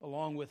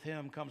Along with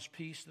him comes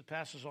peace that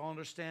passes all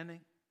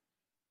understanding,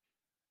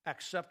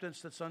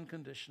 acceptance that's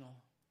unconditional.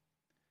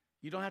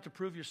 You don't have to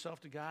prove yourself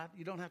to God.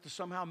 You don't have to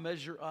somehow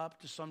measure up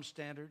to some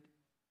standard.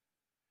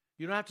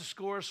 You don't have to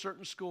score a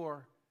certain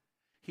score.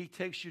 He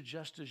takes you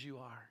just as you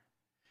are.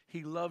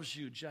 He loves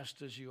you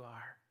just as you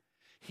are.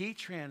 He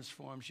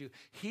transforms you.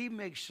 He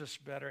makes us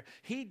better.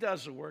 He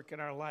does the work in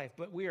our life,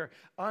 but we are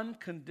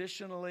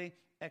unconditionally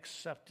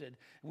accepted.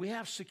 We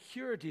have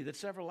security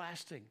that's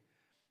everlasting.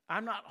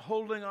 I'm not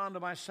holding on to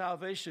my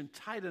salvation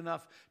tight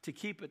enough to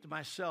keep it to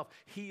myself.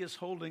 He is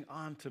holding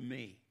on to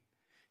me.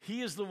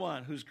 He is the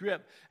one whose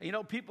grip. You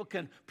know, people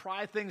can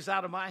pry things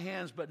out of my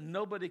hands, but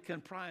nobody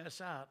can pry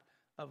us out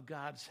of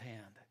God's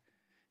hand.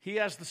 He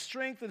has the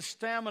strength and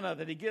stamina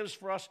that he gives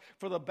for us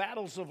for the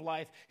battles of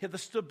life, the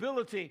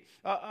stability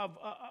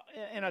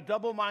in a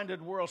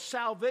double-minded world,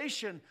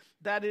 salvation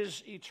that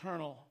is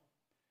eternal.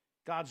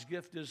 God's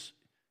gift is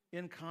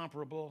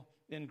incomparable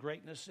in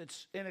greatness.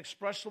 It's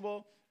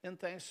inexpressible in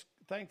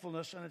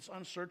thankfulness, and it's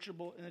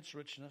unsearchable in its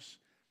richness.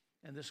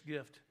 And this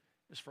gift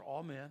is for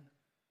all men,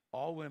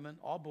 all women,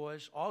 all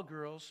boys, all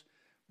girls,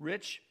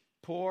 rich,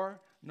 poor,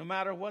 no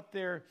matter what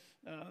their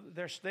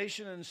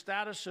station and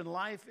status in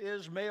life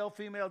is, male,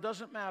 female,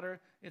 doesn't matter.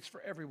 It's for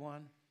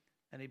everyone.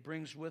 And he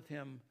brings with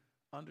him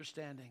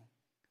understanding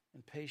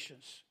and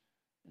patience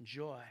and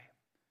joy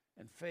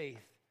and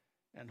faith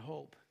and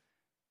hope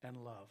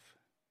and love.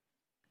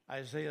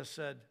 Isaiah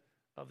said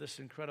of this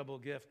incredible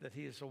gift that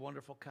he is a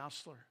wonderful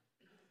counselor.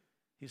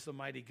 He's the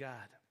mighty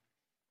God.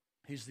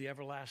 He's the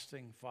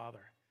everlasting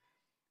Father.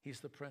 He's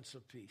the Prince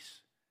of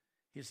Peace.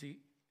 Is he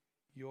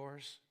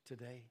yours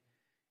today?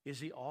 Is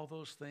he all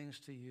those things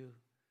to you?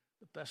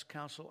 The best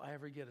counsel I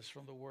ever get is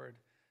from the Word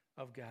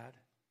of God.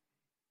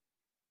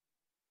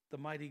 The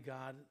mighty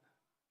God,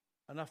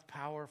 enough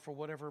power for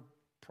whatever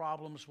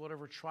problems,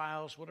 whatever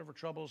trials, whatever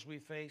troubles we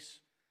face.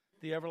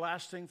 The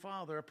everlasting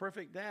Father, a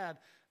perfect dad.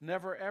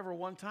 Never, ever,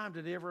 one time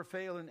did he ever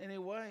fail in any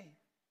way.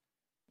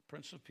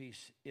 Prince of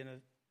Peace. In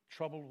a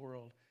troubled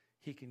world,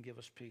 he can give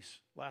us peace.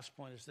 Last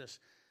point is this.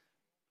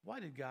 Why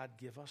did God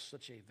give us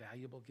such a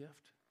valuable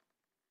gift?